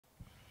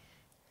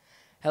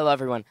Hello,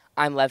 everyone.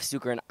 I'm Lev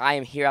Suker, and I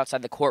am here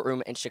outside the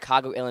courtroom in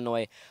Chicago,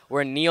 Illinois,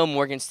 where Neil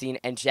Morgenstein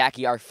and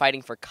Jackie are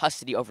fighting for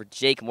custody over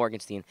Jake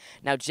Morgenstein.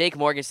 Now, Jake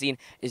Morgenstein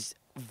is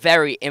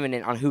very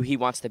imminent on who he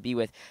wants to be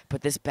with,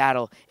 but this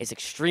battle is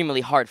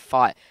extremely hard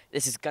fought.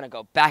 This is going to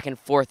go back and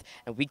forth,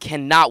 and we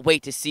cannot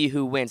wait to see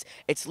who wins.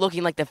 It's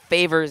looking like the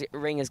favors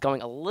ring is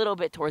going a little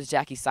bit towards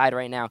Jackie's side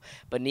right now,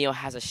 but Neil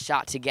has a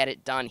shot to get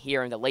it done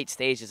here in the late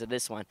stages of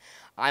this one.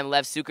 I'm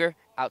Lev Suker,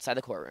 outside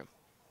the courtroom.